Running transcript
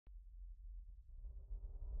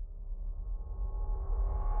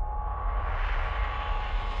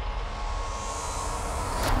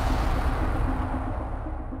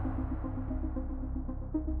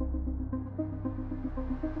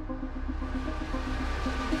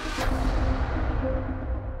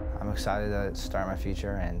I'm excited to start my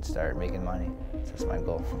future and start making money. That's my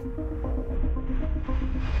goal.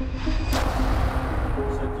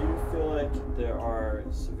 So do you feel like there are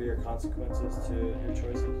severe consequences to your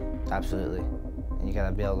choices? Absolutely. And you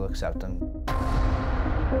gotta be able to accept them.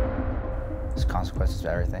 There's consequences to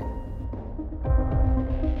everything.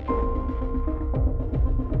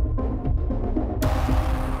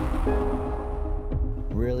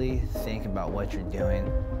 Really think about what you're doing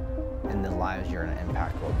and the lives you're gonna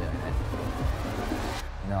impact while doing it.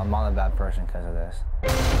 You know, I'm not a bad person because of this.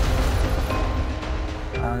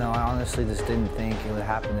 I don't know, I honestly just didn't think it would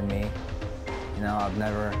happen to me. You know,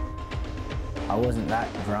 I wasn't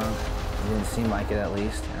that drunk. It didn't seem like it at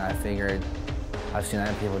least. And I figured, I've seen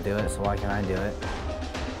other people do it, so why can't I do it?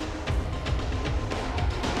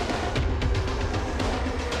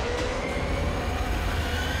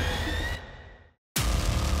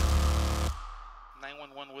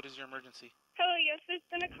 What is your emergency? Hello, yes, there's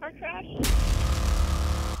been a car crash.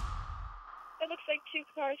 It looks like two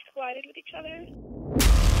cars collided with each other.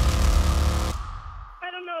 I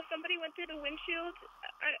don't know if somebody went through the windshield.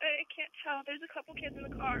 I can't tell. There's a couple kids in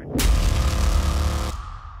the car.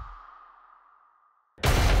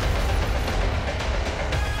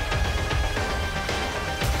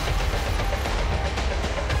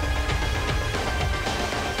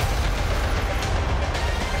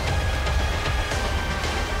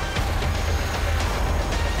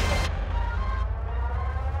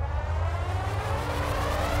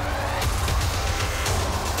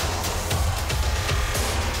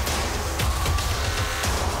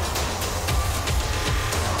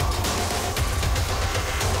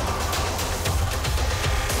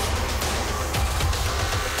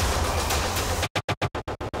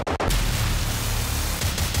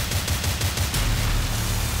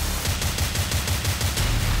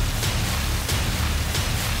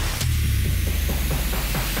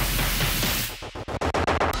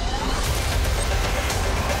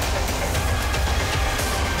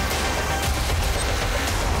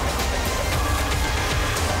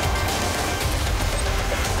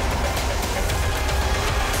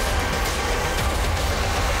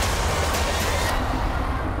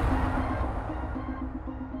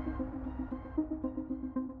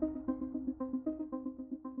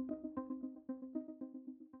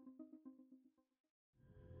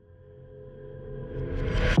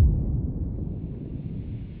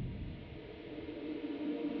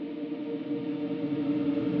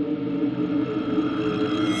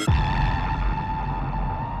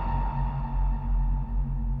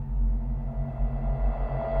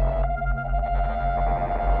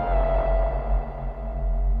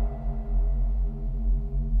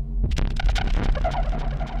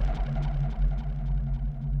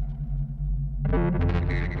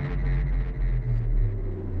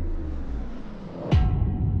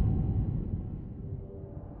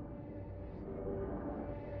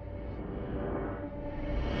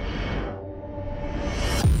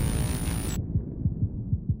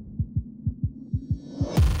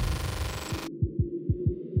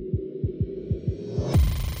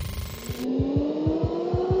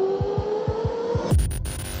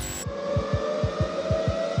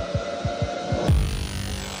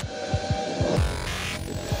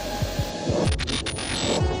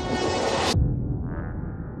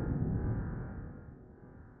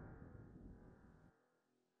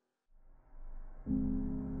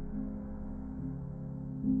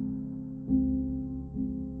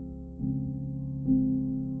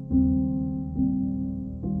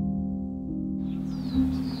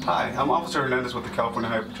 Hi, I'm Officer Hernandez with the California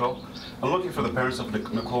Highway Patrol. I'm looking for the parents of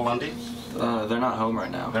Nicole Lundy. They're not home right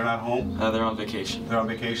now. They're not home? They're on vacation. They're on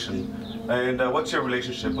vacation. And what's your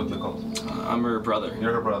relationship with Nicole? I'm her brother.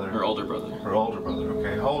 You're her brother? Her older brother. Her older brother,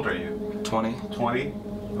 okay. How old are you? 20. 20?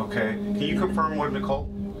 Okay. Can you confirm where Nicole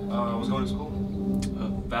was going to school?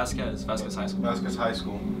 Vasquez High School. Vasquez High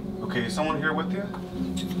School. Okay, is someone here with you?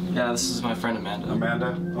 Yeah, this is my friend Amanda.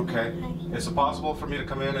 Amanda? Okay. Is it possible for me to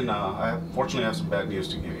come in and I fortunately have some bad news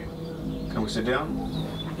to give you. Can we sit down?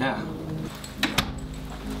 Yeah.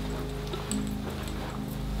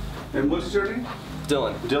 And what's your name?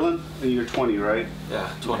 Dylan. Dylan? And you're 20, right? Yeah,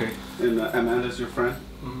 20. Okay. And Amanda's your friend?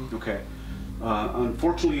 Mm-hmm. Okay.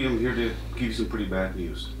 Unfortunately, I'm here to give you some pretty bad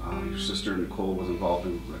news. Your sister Nicole was involved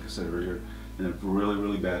in, like I said earlier, in a really,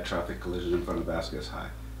 really bad traffic collision in front of Vasquez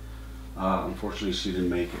High. Unfortunately, she didn't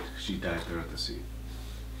make it. She died there at the scene.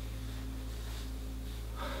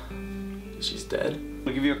 She's dead?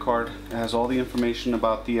 I'll give you a card. It has all the information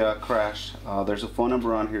about the crash. There's a phone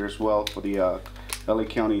number on here as well for the LA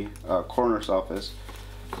County Coroner's Office.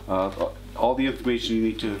 All the information you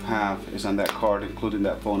need to have is on that card, including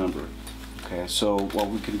that phone number. Okay, so what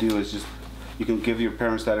we can do is just, you can give your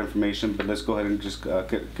parents that information, but let's go ahead and just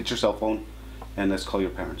get your cell phone and let's call your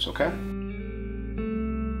parents, okay?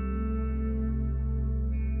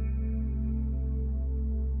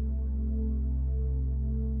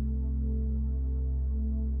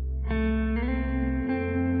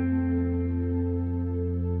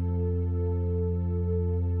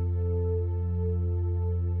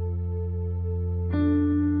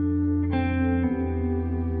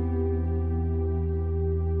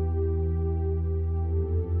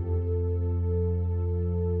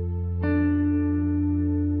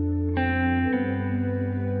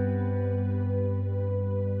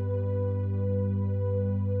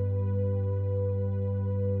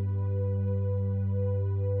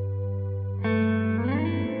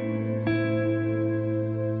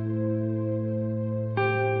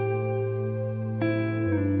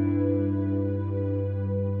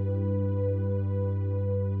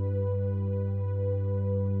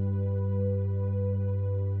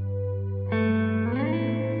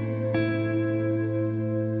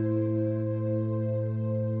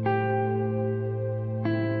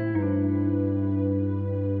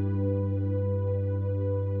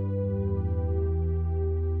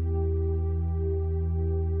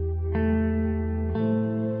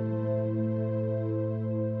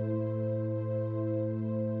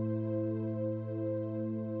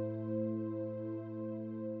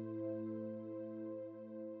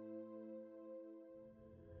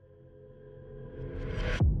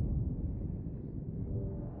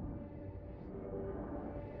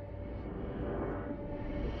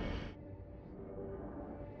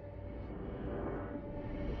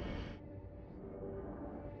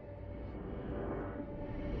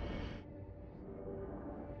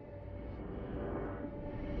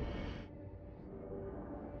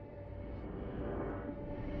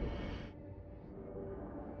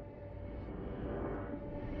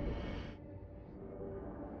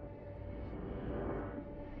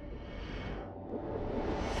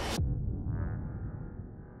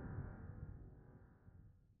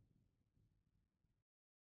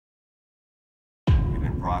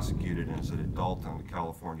 Prosecuted as an adult under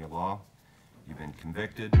California law. You've been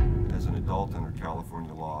convicted as an adult under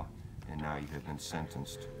California law, and now you have been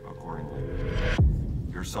sentenced accordingly.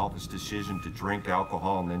 Your selfish decision to drink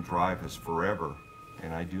alcohol and then drive has forever,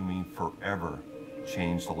 and I do mean forever,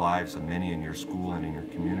 changed the lives of many in your school and in your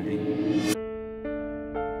community.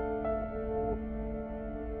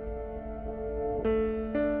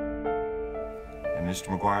 And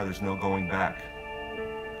Mr. McGuire, there's no going back.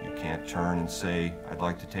 You can't turn and say, I'd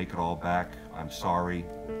like to take it all back. I'm sorry.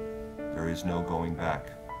 There is no going back.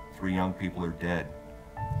 3 young people are dead.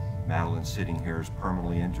 Madeline sitting here is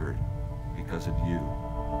permanently injured because of you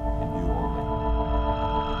and you only.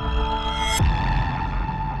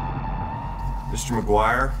 Mr.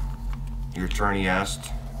 McGuire, your attorney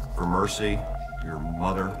asked for mercy. Your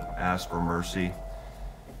mother asked for mercy.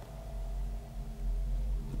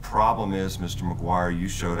 The problem is, Mr. McGuire, you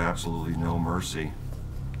showed absolutely no mercy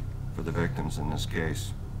for the victims in this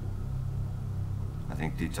case. I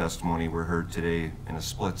think the testimony we heard today in a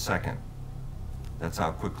split second, that's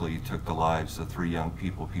how quickly you took the lives of 3 young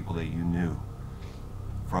people, people that you knew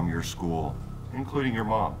from your school, including your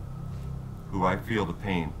mom, who I feel the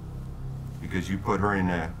pain because you put her in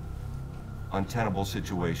an untenable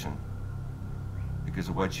situation. Because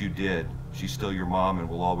of what you did, she's still your mom and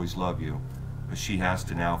will always love you, but she has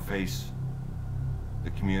to now face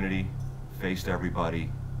the community, face everybody,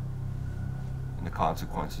 and the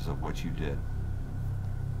consequences of what you did.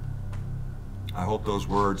 I hope those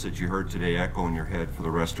words that you heard today echo in your head for the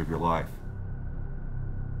rest of your life.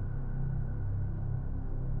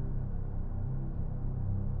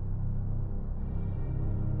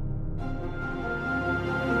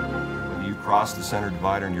 When you crossed the center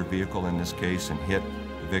divider in your vehicle in this case and hit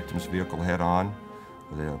the victim's vehicle head on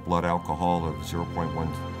with a blood alcohol of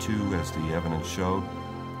 0.12 as the evidence showed,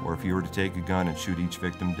 or if you were to take a gun and shoot each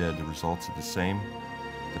victim dead, the results are the same,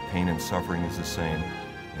 the pain and suffering is the same,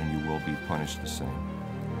 and you will be punished the same.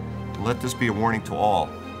 Let this be a warning to all,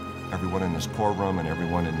 everyone in this courtroom and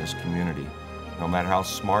everyone in this community. No matter how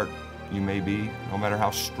smart you may be, no matter how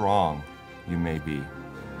strong you may be,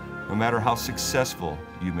 no matter how successful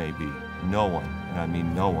you may be, no one, and I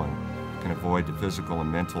mean no one, can avoid the physical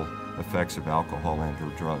and mental effects of alcohol and/or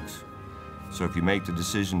drugs. So if you make the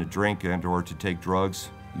decision to drink and/or to take drugs,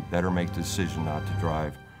 you better make the decision not to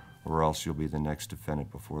drive, or else you'll be the next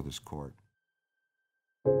defendant before this court.